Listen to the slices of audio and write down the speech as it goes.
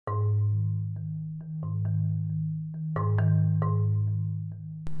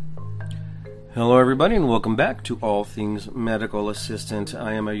Hello, everybody, and welcome back to All Things Medical Assistant.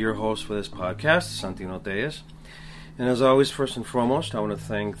 I am your host for this podcast, Santino Tejas. And as always, first and foremost, I want to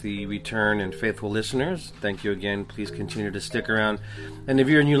thank the return and faithful listeners. Thank you again. Please continue to stick around. And if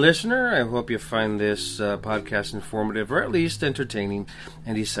you're a new listener, I hope you find this podcast informative or at least entertaining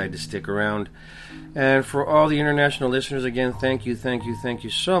and decide to stick around. And for all the international listeners, again, thank you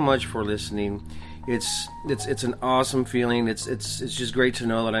so much for listening. It's an awesome feeling. It's just great to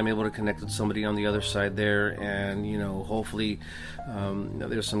know that I'm able to connect with somebody on the other side there, and hopefully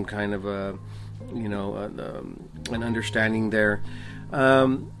there's some kind of an understanding there.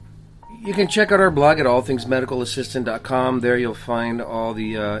 You can check out our blog at allthingsmedicalassistant.com. There you'll find all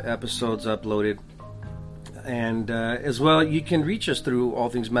the episodes uploaded. And as well, you can reach us through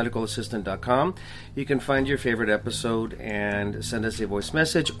allthingsmedicalassistant.com. You can find your favorite episode and send us a voice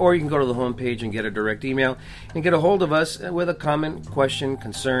message, or you can go to the homepage and get a direct email and get a hold of us with a comment, question,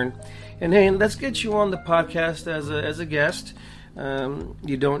 concern. And hey, let's get you on the podcast as a guest.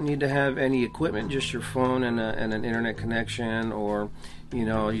 You don't need to have any equipment, just your phone and an internet connection, or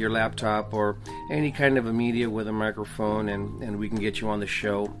your laptop, or any kind of a media with a microphone, and we can get you on the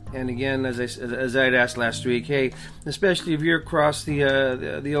show. And again, as I had asked last week, hey, especially if you're across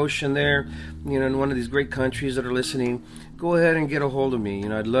the ocean there, in one of these great countries that are listening, go ahead and get a hold of me.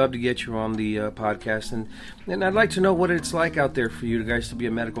 I'd love to get you on the podcast, and I'd like to know what it's like out there for you guys to be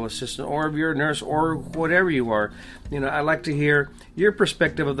a medical assistant, or if you're a nurse, or whatever you are. I'd like to hear your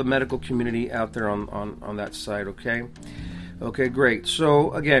perspective of the medical community out there on that side. Okay, great.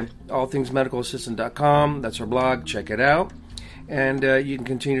 So again, allthingsmedicalassistant.com. That's our blog. Check it out. And you can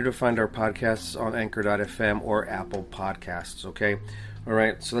continue to find our podcasts on Anchor.fm or Apple Podcasts, okay? All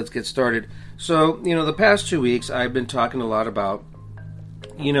right, so let's get started. So, the past 2 weeks, I've been talking a lot about,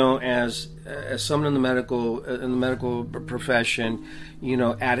 as someone in the medical profession,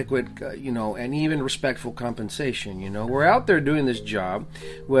 adequate, and even respectful compensation. We're out there doing this job,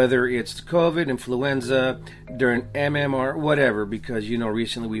 whether it's COVID, influenza, during MMR, whatever, because,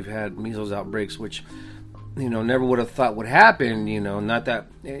 recently we've had measles outbreaks, which, never would have thought would happen. Not that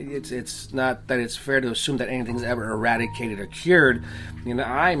it's not that it's fair to assume that anything's ever eradicated or cured.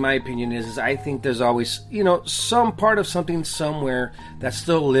 My opinion is I think there's always, some part of something somewhere that's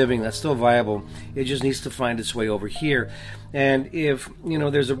still living, that's still viable. It just needs to find its way over here. And if,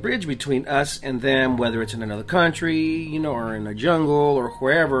 there's a bridge between us and them, whether it's in another country, or in a jungle or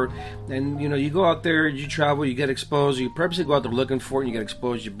wherever, and, you go out there, you travel, you get exposed, you purposely go out there looking for it, and you get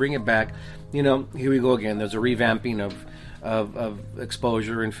exposed, you bring it back, here we go again. There's a revamping of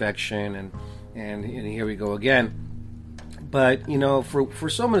exposure, infection, and here we go again. But, for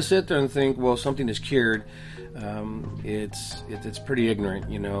someone to sit there and think, well, something is cured, it's pretty ignorant,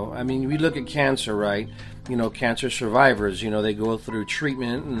 I mean, we look at cancer, right? Cancer survivors, they go through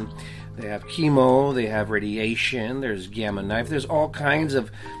treatment, and they have chemo, they have radiation, there's gamma knife, there's all kinds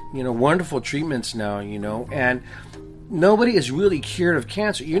of, wonderful treatments now, and nobody is really cured of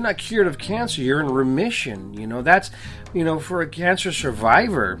cancer. You're not cured of cancer, you're in remission, that's, for a cancer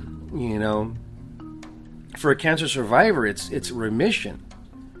survivor, it's remission.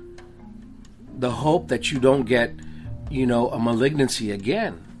 The hope that you don't get, a malignancy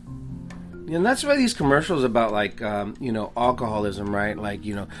again. And that's why these commercials about, like, alcoholism, right? Like,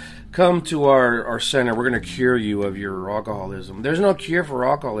 come to our center, we're going to cure you of your alcoholism. There's no cure for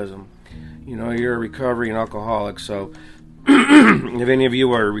alcoholism. You're a recovering alcoholic. So if any of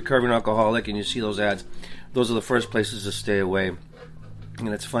you are a recovering alcoholic and you see those ads, those are the first places to stay away. And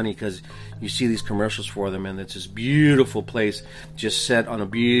it's funny because you see these commercials for them, and it's this beautiful place just set on a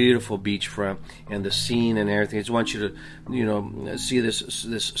beautiful beachfront, and the scene and everything. I just want you to, see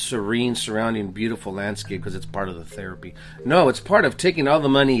this serene, surrounding, beautiful landscape because it's part of the therapy. No, it's part of taking all the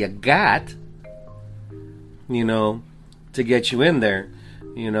money you got, to get you in there.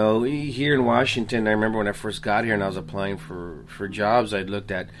 Here in Washington, I remember when I first got here and I was applying for jobs, I'd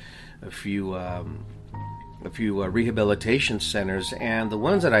looked at a few rehabilitation centers, and the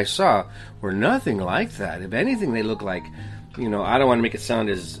ones that I saw were nothing like that. If anything, they look like, I don't want to make it sound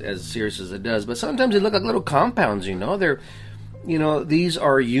as serious as it does, but sometimes they look like little compounds. They're, these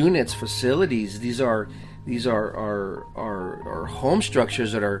are units, facilities. These are home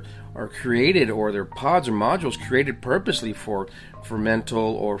structures that are created, or they're pods or modules created purposely for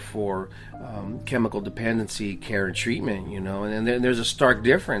mental or for chemical dependency care and treatment. And then there's a stark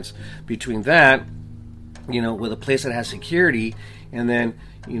difference between that, with a place that has security, and then,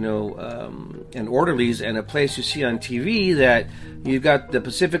 and orderlies, and a place you see on TV that you've got the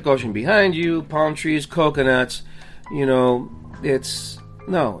Pacific Ocean behind you, palm trees, coconuts. It's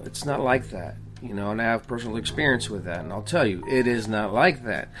not like that. and I have personal experience with that, and I'll tell you, it is not like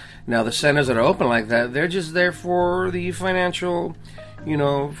that. Now, the centers that are open like that, they're just there for the financial,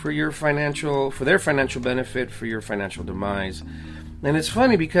 for their financial benefit, for your financial demise. And it's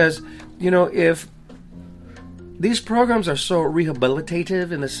funny because, if these programs are so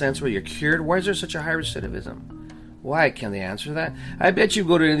rehabilitative in the sense where you're cured, why is there such a high recidivism? Why? Can they answer that? I bet you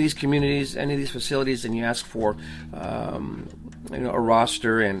go to these communities, any of these facilities, and you ask for a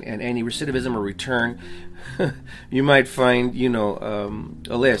roster and any recidivism or return, you might find,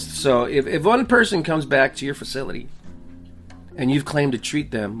 a list. So if one person comes back to your facility and you've claimed to treat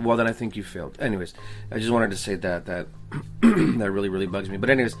them, well, then I think you failed. Anyways, I just wanted to say that that really, really bugs me.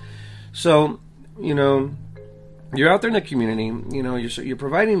 But anyways, so, you're out there in the community, you're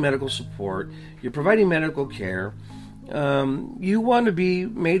providing medical support, you're providing medical care. You want to be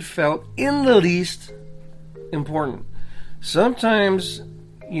made felt in the least important. Sometimes,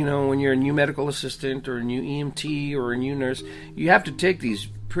 when you're a new medical assistant or a new EMT or a new nurse, you have to take these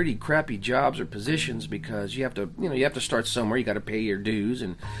pretty crappy jobs or positions because you have to start somewhere. You got to pay your dues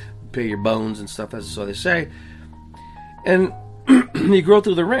and pay your bones and stuff, as so they say. And you grow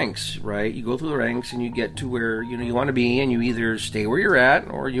through the ranks, right? You go through the ranks and you get to where you want to be, and you either stay where you're at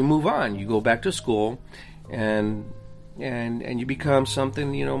or you move on. You go back to school, and you become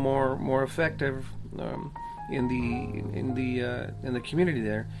something more effective in the community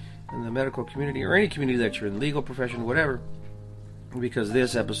there, in the medical community or any community that you're in, legal profession, whatever. Because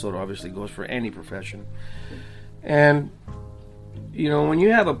this episode obviously goes for any profession, and when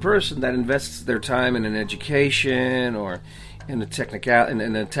you have a person that invests their time in an education or in a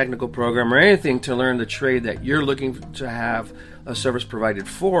technical program or anything to learn the trade that you're looking to have a service provided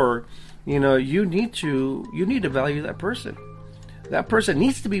for, you need to value that person. That person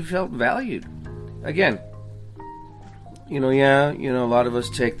needs to be felt valued. Again, a lot of us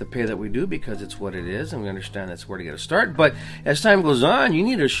take the pay that we do because it's what it is, and we understand that's where to get a start. But as time goes on, you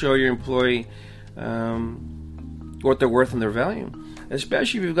need to show your employee what they're worth and their value.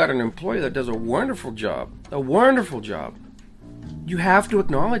 Especially if you've got an employee that does a wonderful job. You have to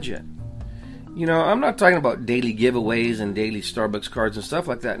acknowledge it. I'm not talking about daily giveaways and daily Starbucks cards and stuff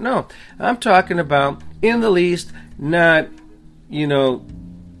like that. No, I'm talking about, in the least, not,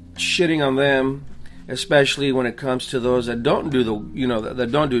 shitting on them, especially when it comes to those that don't do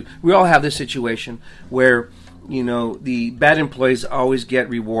that don't do. We all have this situation where, the bad employees always get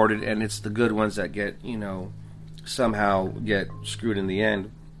rewarded, and it's the good ones that get, somehow get screwed in the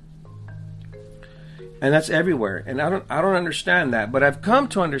end. And that's everywhere. And I don't understand that. But I've come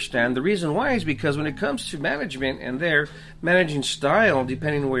to understand the reason why is because when it comes to management and their managing style,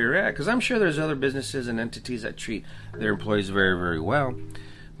 depending on where you're at, because I'm sure there's other businesses and entities that treat their employees very, very well.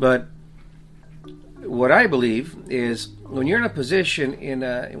 But what I believe is when you're in a position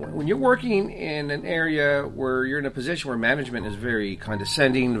when you're working in an area where you're in a position where management is very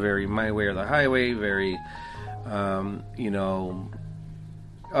condescending, very my way or the highway, very, other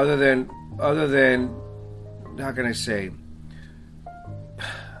than how can I say?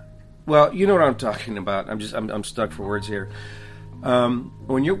 Well, you know what I'm talking about. I'm stuck for words here.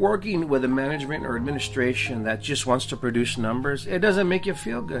 When you're working with a management or administration that just wants to produce numbers, it doesn't make you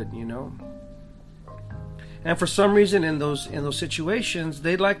feel good, And for some reason, in those situations,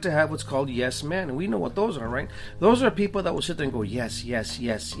 they'd like to have what's called yes men, and we know what those are, right? Those are people that will sit there and go yes, yes,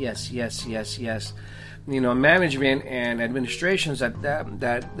 yes, yes, yes, yes, yes. Management and administrations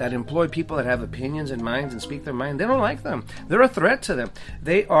that employ people that have opinions and minds and speak their mind, they don't like them. They're a threat to them.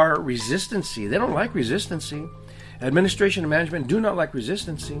 They are resistancy. They don't like resistancy. Administration and management do not like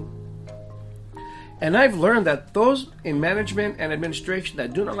resistancy. And I've learned that those in management and administration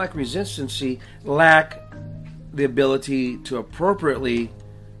that do not like resistancy lack the ability to appropriately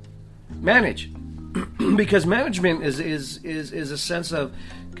manage. Because management is a sense of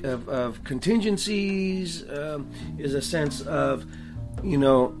contingencies, is a sense of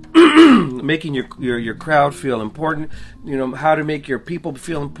making your crowd feel important, how to make your people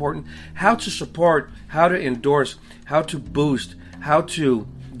feel important, how to support, how to endorse, how to boost, how to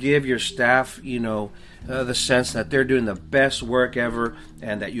give your staff the sense that they're doing the best work ever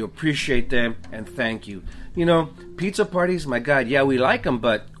and that you appreciate them and thank you. Pizza parties, my God, yeah, we like them,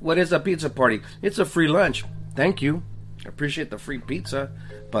 but what is a pizza party? It's a free lunch. Thank you. I appreciate the free pizza,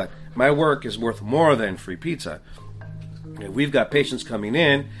 but my work is worth more than free pizza. If we've got patients coming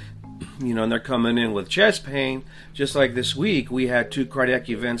in, and they're coming in with chest pain, just like this week, we had 2 cardiac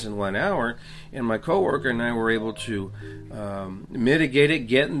events in 1 hour, and my coworker and I were able to mitigate it,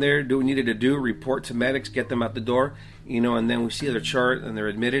 get in there, do what we needed to do, report to medics, get them out the door, and then we see their chart, and they're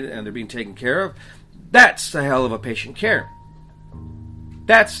admitted, and they're being taken care of. That's a hell of a patient care.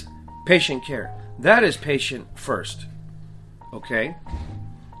 That's Patient care. That is patient first. Okay?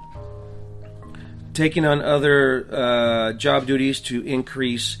 Taking on other job duties to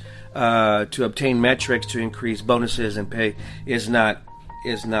increase, to obtain metrics, to increase bonuses and pay is not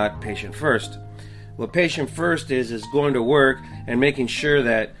patient first. What patient first is going to work and making sure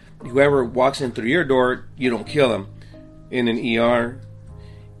that whoever walks in through your door, you don't kill them in an ER,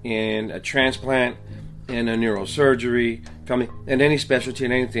 in a transplant, in a neurosurgery, in any specialty,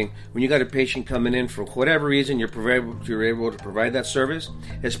 in anything. When you got a patient coming in for whatever reason, you're able to provide that service,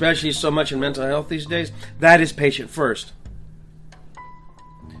 especially so much in mental health these days, that is patient first.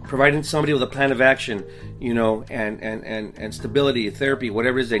 Providing somebody with a plan of action, and stability, therapy,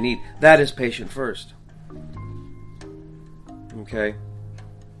 whatever it is they need, that is patient first. Okay?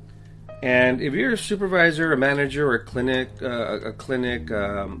 And if you're a supervisor, a manager, or a clinic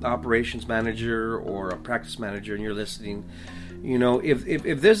operations manager, or a practice manager, and you're listening,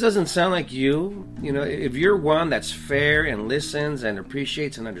 if this doesn't sound like you, if you're one that's fair and listens and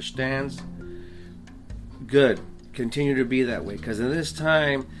appreciates and understands, good. Continue to be that way, because in this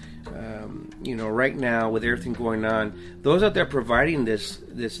time, right now with everything going on, those out there providing this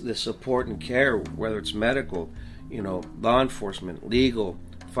support and care, whether it's medical, law enforcement, legal,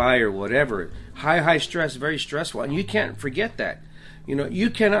 fire, whatever, high stress, very stressful, and you can't forget that. You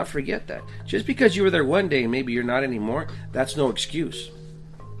cannot forget that. Just because you were there one day and maybe you're not anymore, that's no excuse.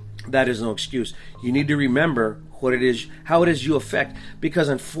 That is no excuse. You need to remember what it is, how it is you affect, because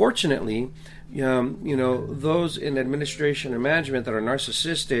unfortunately, those in administration and management that are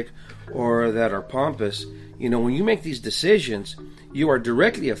narcissistic or that are pompous, when you make these decisions, you are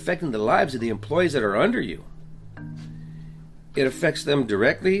directly affecting the lives of the employees that are under you. It affects them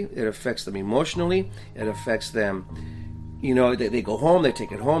directly. It affects them emotionally. It affects them, they go home, they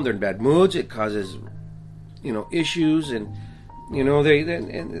take it home, they're in bad moods. It causes, issues, and,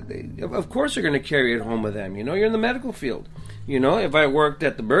 they of course they're going to carry it home with them. You're in the medical field. If I worked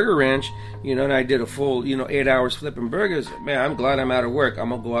at the Burger Ranch, and I did a full, 8 hours flipping burgers, man, I'm glad I'm out of work. I'm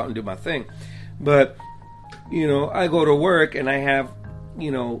going to go out and do my thing. But, I go to work and I have,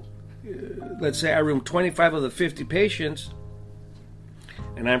 let's say I room 25 of the 50 patients,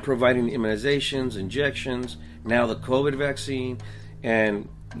 and I'm providing immunizations, injections, now the COVID vaccine, and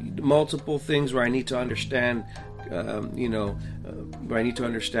multiple things where I need to understand, where I need to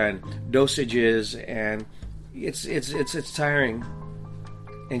understand dosages, and it's tiring.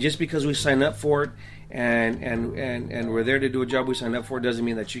 And just because we sign up for it and we're there to do a job we signed up for, doesn't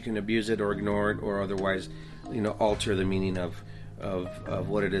mean that you can abuse it or ignore it or otherwise, alter the meaning of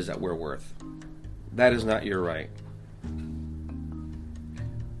what it is that we're worth. That is not your right.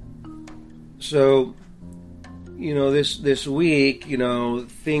 So, this week,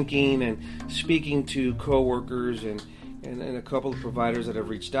 thinking and speaking to coworkers and a couple of providers that have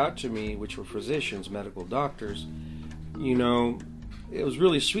reached out to me, which were physicians, medical doctors, it was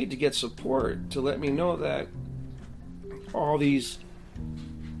really sweet to get support to let me know that all these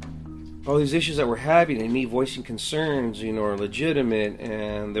issues that we're having and me voicing concerns, are legitimate,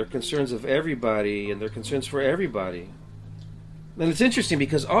 and they're concerns of everybody and they're concerns for everybody. And it's interesting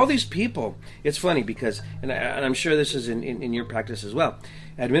because all these people, it's funny because, and I'm sure this is in your practice as well,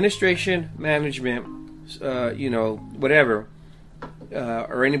 administration, management, whatever,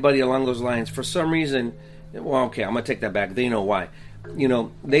 or anybody along those lines, for some reason, well, okay, I'm going to take that back. They know why.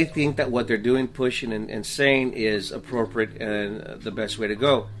 They think that what they're doing, pushing, and saying is appropriate and the best way to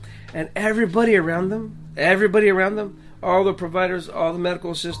go. And everybody around them, all the providers, all the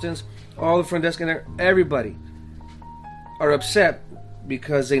medical assistants, all the front desk, and everybody are upset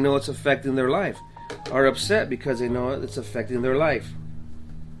because they know it's affecting their life. Are upset because they know it's affecting their life.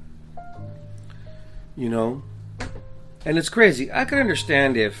 And it's crazy. I could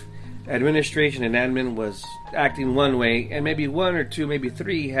understand if administration and admin was acting one way and maybe one or two, maybe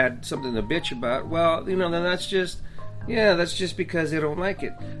three had something to bitch about. Well, then that's just because they don't like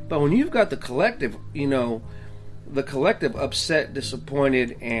it. But when you've got the collective, upset,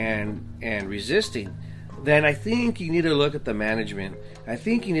 disappointed, and resisting, then I think you need to look at the management. I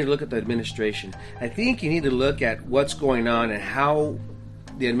think you need to look at the administration. I think you need to look at what's going on and how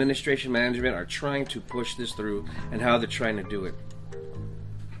the administration management are trying to push this through and how they're trying to do it.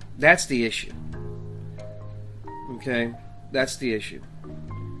 That's the issue. Okay? That's the issue.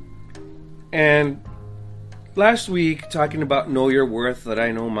 And last week, talking about know your worth, that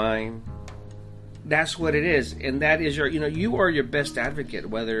I know mine, that's what it is. And that is you are your best advocate,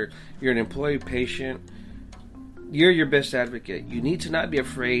 whether you're an employee, patient, you're your best advocate. You need to not be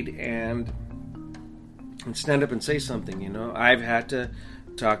afraid and stand up and say something. I've had to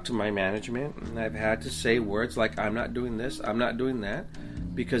talk to my management, and I've had to say words like, I'm not doing this, I'm not doing that.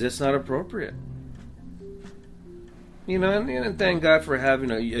 because it's not appropriate. You know, and thank God for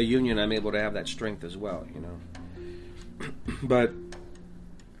having a union. I'm able to have that strength as well, you know. But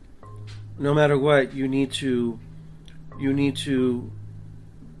no matter what, you need to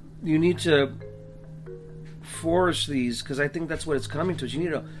force these, because I think that's what it's coming to. Is you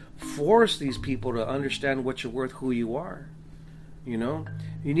need to force these people to understand what you're worth, who you are. You know,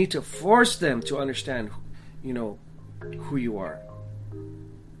 you need to force them to understand, you know, who you are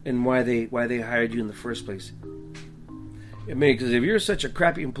and why they hired you in the first place. I mean, because if you're such a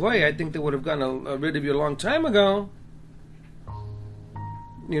crappy employee, I think they would have gotten rid of you a long time ago.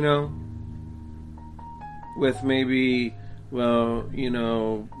 You know, with maybe, well, you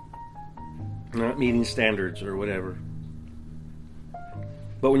know, not meeting standards or whatever.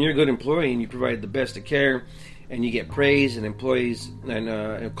 But when you're a good employee and you provide the best of care, and you get praise, and employees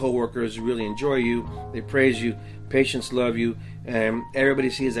and co-workers really enjoy you, they praise you, patients love you, and everybody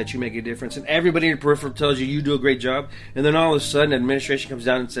sees that you make a difference, and everybody in the peripheral tells you you do a great job, and then all of a sudden administration comes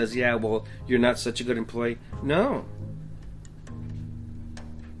down and says, yeah, well, you're not such a good employee. No.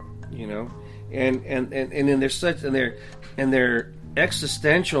 You know, and in their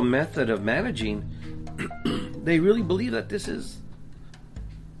existential method of managing, they really believe that this is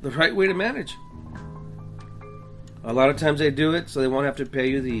the right way to manage. A lot of times they do it so they won't have to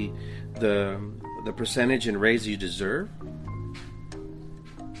pay you the percentage and raise you deserve.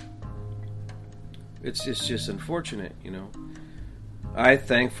 It's just unfortunate, you know. I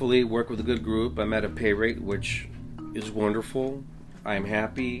thankfully work with a good group. I'm at a pay rate which is wonderful. I'm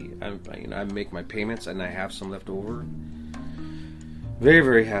happy. I make my payments and I have some left over. Very,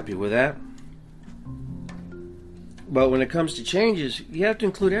 very happy with that. But when it comes to changes, you have to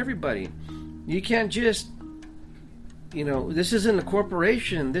include everybody. You can't just, you know, this isn't a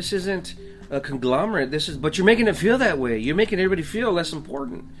corporation. This isn't a conglomerate. But you're making it feel that way. You're making everybody feel less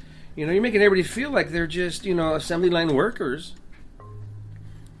important. You know, you're making everybody feel like they're just, you know, assembly line workers.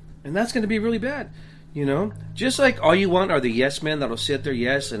 And that's going to be really bad. You know, just like all you want are the yes men that'll sit there,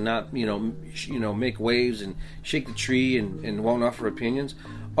 yes, and not, you know, make waves and shake the tree and won't offer opinions.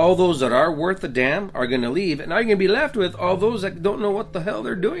 All those that are worth a damn are going to leave, and now you're going to be left with all those that don't know what the hell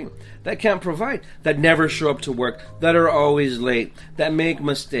they're doing, that can't provide, that never show up to work, that are always late, that make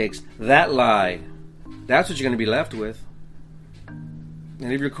mistakes, that lie. That's what you're going to be left with.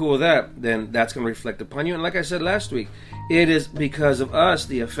 And if you're cool with that, then that's going to reflect upon you. And like I said last week, it is because of us,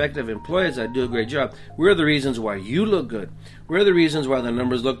 the effective employees that do a great job. We're the reasons why you look good. We're the reasons why the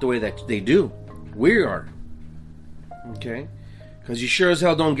numbers look the way that they do. We are. Okay? Because you sure as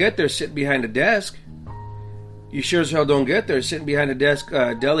hell don't get there sitting behind a desk. You sure as hell don't get there sitting behind a desk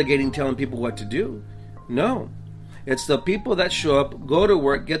delegating, telling people what to do. No. It's the people that show up, go to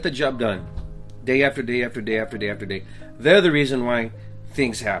work, get the job done. Day after day after day after day after day. They're the reason why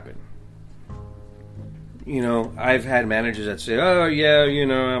things happen. You know, I've had managers that say, oh yeah, you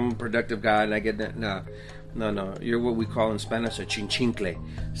know, I'm a productive guy and I get that. No. You're what we call in Spanish a chinchincle.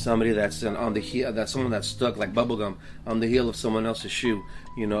 Somebody that's on the heel, that's someone that's stuck like bubblegum on the heel of someone else's shoe.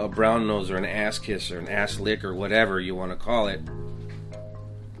 You know, a brown nose or an ass kiss or an ass lick or whatever you want to call it.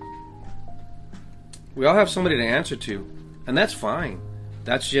 We all have somebody to answer to, and that's fine.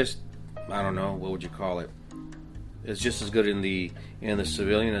 That's just, I don't know, what would you call it? It's just as good in the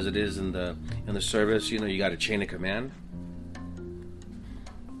civilian as it is in the service. You know, you got a chain of command,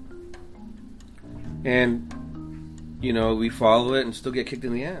 and you know we follow it and still get kicked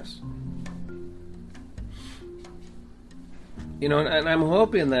in the ass. You know, and I'm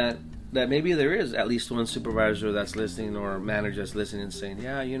hoping that maybe there is at least one supervisor that's listening or a manager that's listening and saying,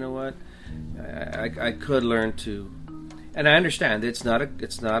 yeah, you know what, I could learn to. And I understand it's not a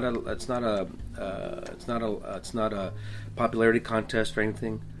popularity contest or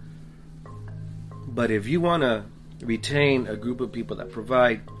anything. But if you want to retain a group of people that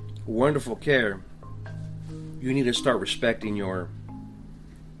provide wonderful care, you need to start respecting your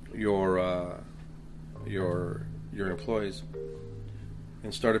employees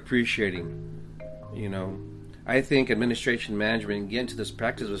and start appreciating. You know, I think administration management get into this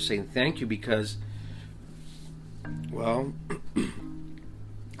practice of saying thank you because, well,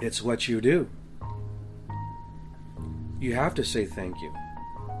 it's what you do. You have to say thank you.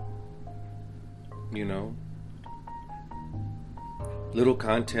 You know, little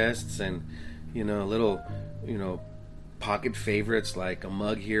contests and, you know, little, you know, pocket favorites like a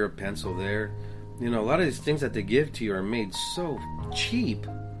mug here, a pencil there. You know, a lot of these things that they give to you are made so cheap.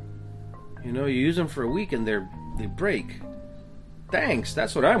 You know, you use them for a week and they break. Thanks,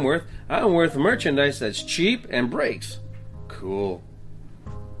 that's what I'm worth. I'm worth merchandise that's cheap and breaks. Cool.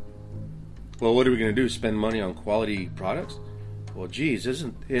 Well, what are we going to do? Spend money on quality products? Well, geez,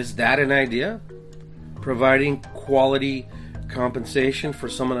 is that an idea? Providing quality compensation for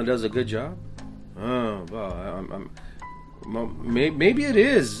someone that does a good job? Oh, well, maybe it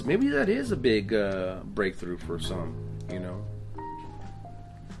is. Maybe that is a big breakthrough for some. You know.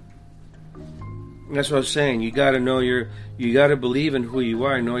 That's what I was saying. You got to know you got to believe in who you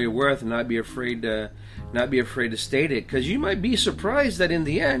are, know your worth, and not be afraid to state it. Because you might be surprised that in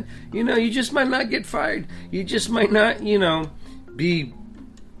the end, you just might not get fired. You just might not, be,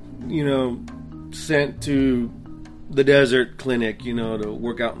 sent to the desert clinic, to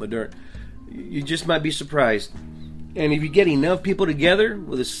work out in the dirt. You just might be surprised. And if you get enough people together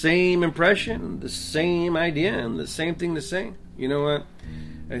with the same impression, the same idea, and the same thing to say, you know what?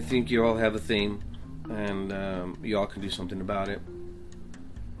 I think you all have a theme, and you all can do something about it.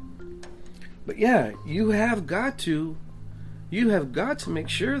 But yeah, you have got to make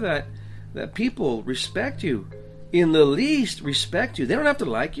sure that people respect you. In the least, respect you. They don't have to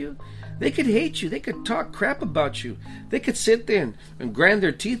like you. They could hate you. They could talk crap about you. They could sit there and grind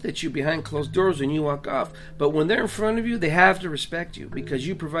their teeth at you behind closed doors when you walk off. But when they're in front of you, they have to respect you because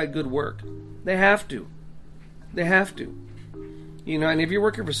you provide good work. They have to. They have to. And if you're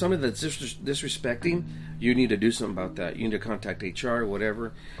working for somebody that's disrespecting, you need to do something about that. You need to contact HR or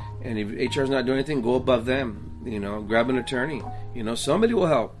whatever. And if HR's not doing anything, go above them. Grab an attorney. Somebody will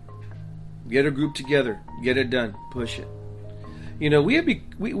help. Get a group together. Get it done. Push it.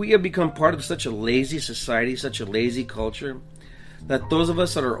 We have become part of such a lazy society, such a lazy culture, that those of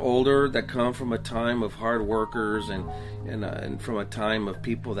us that are older, that come from a time of hard workers and from a time of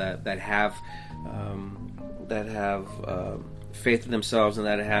people that have faith in themselves and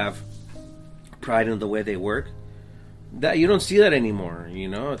that have pride in the way they work, that you don't see that anymore.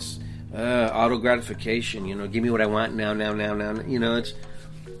 It's auto gratification. Give me what I want now.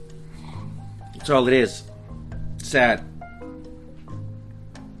 It's all it is. It's sad.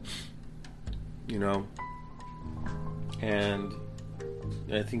 And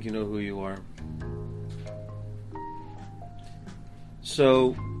I think you know who you are.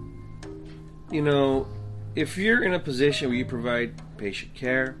 So, if you're in a position where you provide patient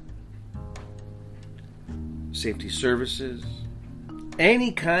care, safety services,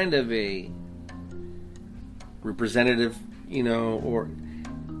 any kind of a representative, or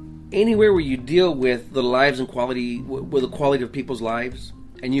anywhere where you deal with the lives and quality, with the quality of people's lives,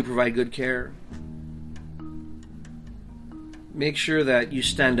 and you provide good care, make sure that you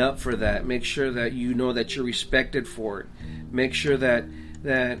stand up for that. Make sure that you know that you're respected for it. Make sure that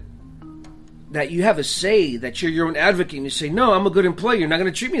you have a say, that you're your own advocate, and you say, no, I'm a good employee. You're not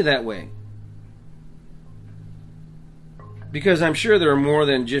going to treat me that way. Because I'm sure there are more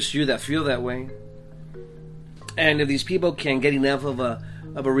than just you that feel that way. And if these people can get enough of a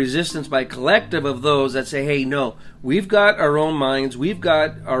resistance by a collective of those that say, hey, no, we've got our own minds, we've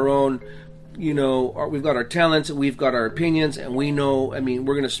got our own, we've got our talents, and we've got our opinions, and we know,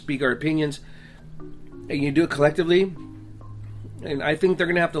 we're going to speak our opinions, and you do it collectively, and I think they're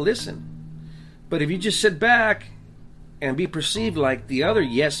going to have to listen. But if you just sit back and be perceived like the other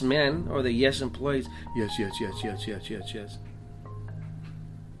yes men or the yes employees, yes,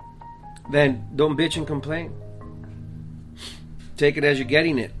 then don't bitch and complain. Take it as you're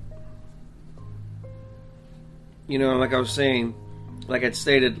getting it. Like I was saying, like I'd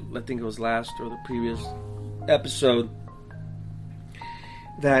stated, I think it was last or the previous episode,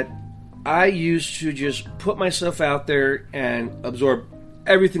 that I used to just put myself out there and absorb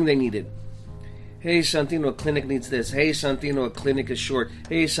everything they needed. Hey, Santino, a clinic needs this. Hey, Santino, a clinic is short.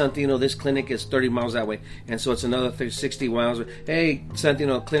 Hey, Santino, this clinic is 30 miles that way, and so it's another 60 miles. Hey,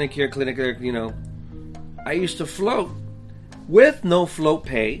 Santino, a clinic here, clinic there, I used to float with no float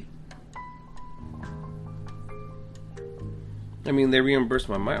pay. They reimbursed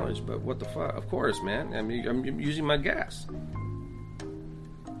my mileage, but what the fuck? Of course, man. I'm using my gas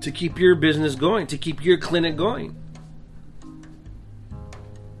to keep your business going, to keep your clinic going.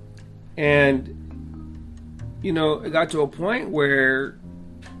 And, it got to a point where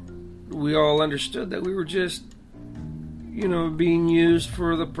we all understood that we were just, being used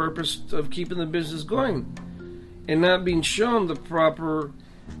for the purpose of keeping the business going and not being shown the proper,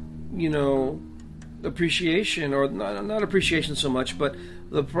 appreciation, or not appreciation so much, but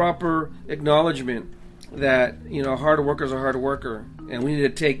the proper acknowledgement that, hard worker's a hard worker, and we need to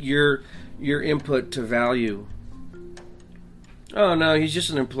take your input to value. Oh, no, he's just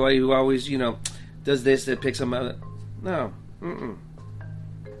an employee who always, does this, that picks him up. No.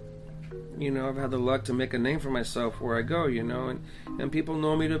 I've had the luck to make a name for myself where I go, and people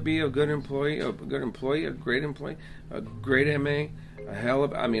know me to be a good employee, a great employee, a great MA,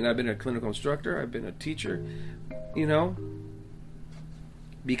 I've been a clinical instructor, I've been a teacher,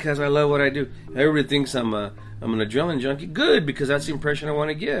 because I love what I do. Everybody thinks I'm an adrenaline junkie. Good, because that's the impression I want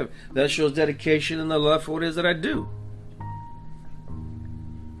to give. That shows dedication and the love for what it is that I do.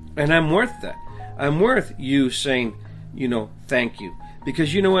 And I'm worth that. I'm worth you saying, thank you.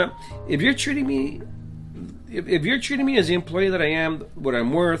 Because you know what? If you're treating me as the employee that I am, what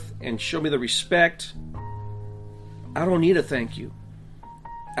I'm worth, and show me the respect, I don't need a thank you.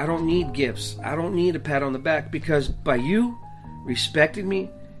 I don't need gifts. I don't need a pat on the back, because by you respecting me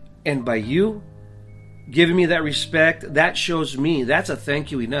and by you giving me that respect, that shows me, that's a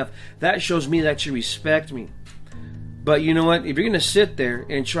thank you enough. That shows me that you respect me. But you know what? If you're going to sit there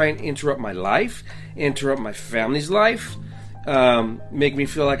and try and interrupt my life, interrupt my family's life, make me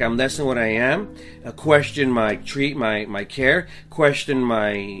feel like I'm less than what I am, question my care, question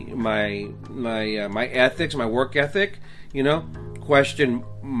my ethics, my work ethic, question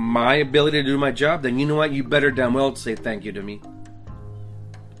my ability to do my job, then you know what? You better damn well say thank you to me.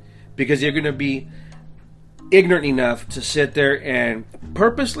 Because you're going to be ignorant enough to sit there and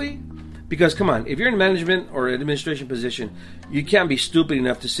purposely, because come on, if you're in management or an administration position, you can't be stupid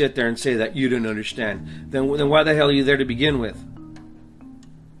enough to sit there and say that you didn't understand. Then why the hell are you there to begin with?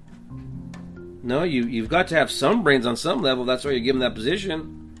 No, you've got to have some brains on some level. That's why you're given that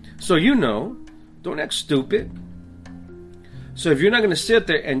position. So don't act stupid. So if you're not going to sit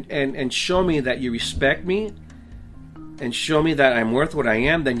there and show me that you respect me and show me that I'm worth what I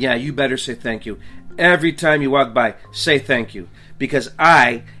am, then yeah, you better say thank you. Every time you walk by, say thank you. Because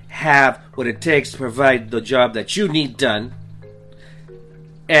I have what it takes to provide the job that you need done,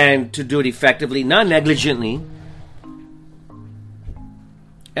 and to do it effectively, not negligently.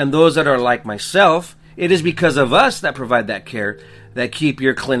 And those that are like myself, it is because of us that provide that care, that keep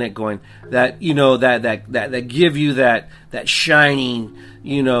your clinic going, that that give you that shining,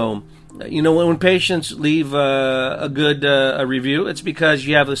 when patients leave a good review, it's because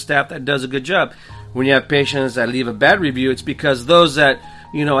you have a staff that does a good job. When you have patients that leave a bad review, it's because those that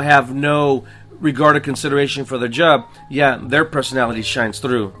have no regard or consideration for their job, their personality shines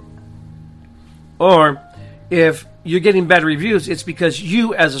through. Or if you're getting bad reviews, it's because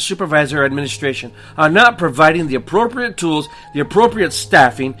you as a supervisor or administration are not providing the appropriate tools, the appropriate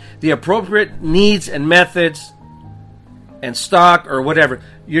staffing, the appropriate needs and methods and stock or whatever.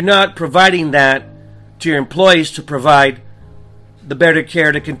 You're not providing that to your employees to provide the better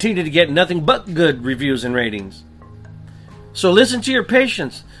care, to continue to get nothing but good reviews and ratings. So listen to your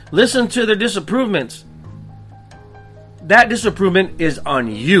patients. Listen to their disapprovements. That disapproval is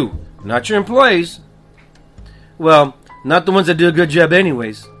on you, not your employees. Well, not the ones that do a good job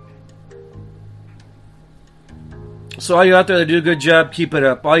anyways. So all you out there that do a good job, keep it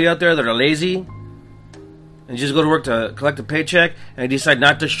up. All you out there that are lazy and just go to work to collect a paycheck and decide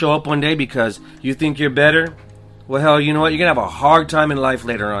not to show up one day because you think you're better, well, hell, you know what? You're going to have a hard time in life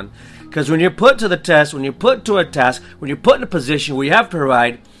later on. Because when you're put to the test, when you're put to a task, when you're put in a position where you have to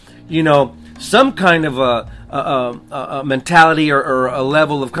provide, some kind of a mentality or a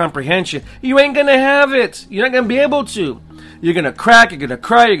level of comprehension, you ain't going to have it. You're not going to be able to. You're going to crack, you're going to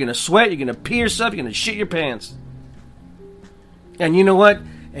cry, you're going to sweat, you're going to pee yourself, you're going to shit your pants. And you know what?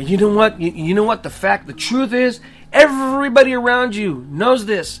 You know what the truth is? Everybody around you knows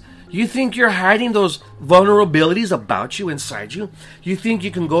this. You think you're hiding those vulnerabilities about you, inside you? You think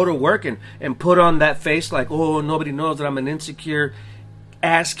you can go to work and put on that face like, oh, nobody knows that I'm an insecure,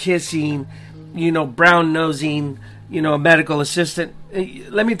 ass-kissing, brown-nosing, medical assistant?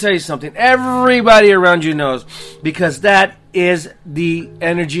 Let me tell you something. Everybody around you knows, because that is the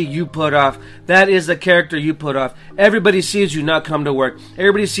energy you put off. That is the character you put off. Everybody sees you not come to work.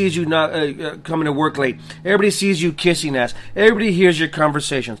 Everybody sees you not coming to work late. Everybody sees you kissing ass. Everybody hears your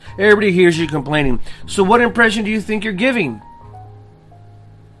conversations. Everybody hears you complaining. So what impression do you think you're giving?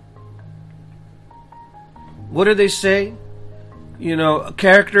 What do they say? A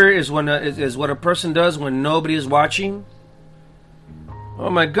character is what a person does when nobody is watching. Oh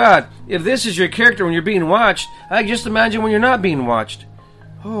my God, if this is your character when you're being watched, I just imagine when you're not being watched.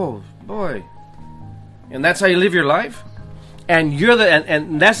 Oh boy. And that's how you live your life? And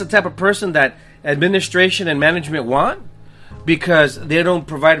and that's the type of person that administration and management want? Because they don't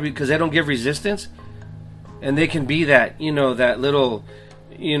give resistance? And they can be that, that little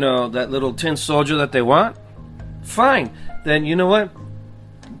tin soldier that they want? Fine. Then you know what?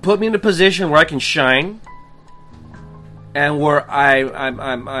 Put me in a position where I can shine, and where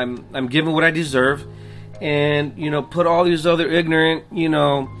I'm given what I deserve, and put all these other ignorant,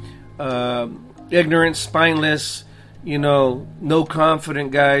 spineless, no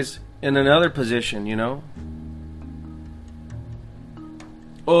confident guys in another position.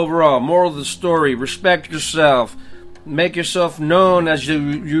 Overall, moral of the story: respect yourself. Make yourself known as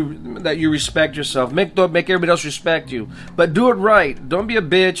that you respect yourself. Make everybody else respect you. But do it right. Don't be a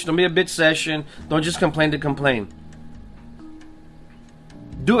bitch. Don't be a bitch session. Don't just complain to complain.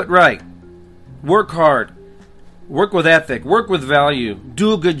 Do it right. Work hard. Work with ethic. Work with value.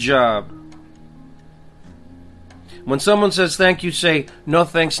 Do a good job. When someone says thank you, say no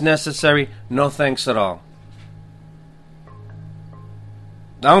thanks necessary, no thanks at all.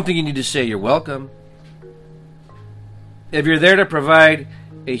 I don't think you need to say you're welcome. If you're there to provide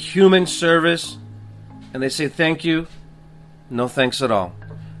a human service and they say thank you, no thanks at all.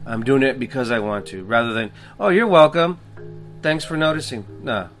 I'm doing it because I want to, rather than, oh, you're welcome. Thanks for noticing.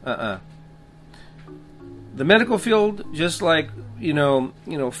 Nah, The medical field, just like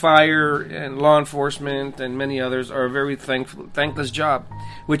fire and law enforcement and many others, are a very thankless job,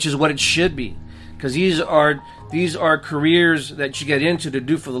 which is what it should be, because these are careers that you get into to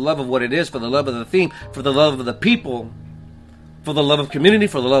do for the love of what it is, for the love of the theme, for the love of the people, for the love of community,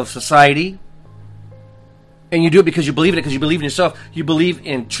 for the love of society. And you do it because you believe in it, because you believe in yourself. You believe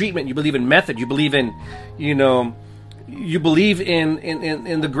in treatment. You believe in method. You believe in, you believe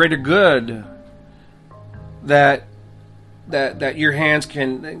in the greater good that your hands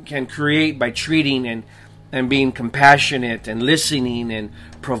can create by treating and being compassionate and listening and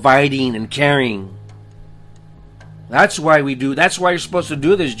providing and caring. That's why we do. That's why you're supposed to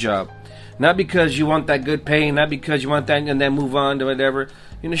do this job. Not because you want that good pay, not because you want that and then move on to whatever.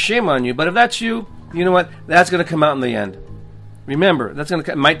 Shame on you. But if that's you, you know what? That's going to come out in the end. Remember,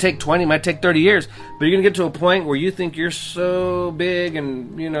 it might take 20, might take 30 years, but you're going to get to a point where you think you're so big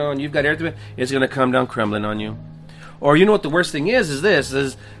and, and you've got everything. It's going to come down crumbling on you. Or you know what the worst thing is I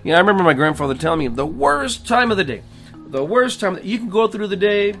remember my grandfather telling me the worst time of the day, you can go through the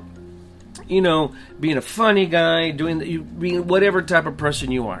day, being a funny guy, being whatever type of person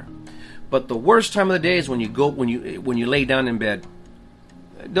you are. But the worst time of the day is when you lay down in bed.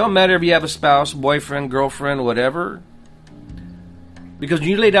 It don't matter if you have a spouse, boyfriend, girlfriend, whatever. Because when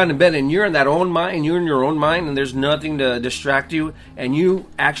you lay down in bed and you're in your own mind, and there's nothing to distract you, and you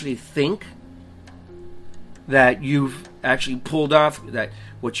actually think that you've actually pulled off that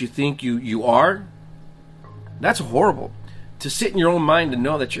what you think you are, that's horrible. To sit in your own mind and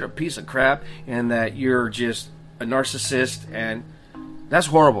know that you're a piece of crap and that you're just a narcissist, and that's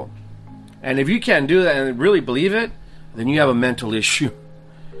horrible. And if you can't do that and really believe it, then you have a mental issue.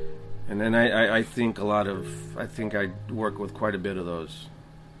 And then I think I work with quite a bit of those.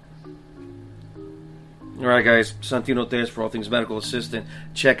 Alright guys, Santino Tez for All Things Medical Assistant.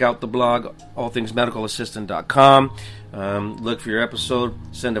 Check out the blog, allthingsmedicalassistant.com. Look for your episode,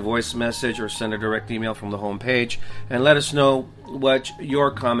 send a voice message or send a direct email from the home page, and let us know what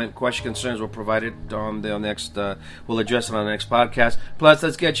your comment, question, concerns were provided on the next, we'll address it on the next podcast. Plus,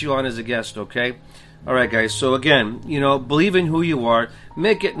 let's get you on as a guest, okay? Alright guys, so again, believe in who you are,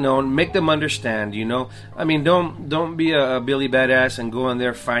 make it known, make them understand, don't be a Billy Badass and go in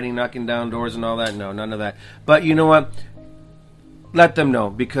there fighting, knocking down doors and all that. No, none of that. But you know what? Let them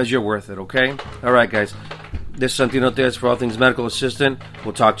know, because you're worth it, okay? Alright guys, this is Santino Tez for All Things Medical Assistant.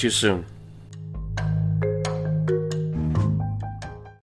 We'll talk to you soon.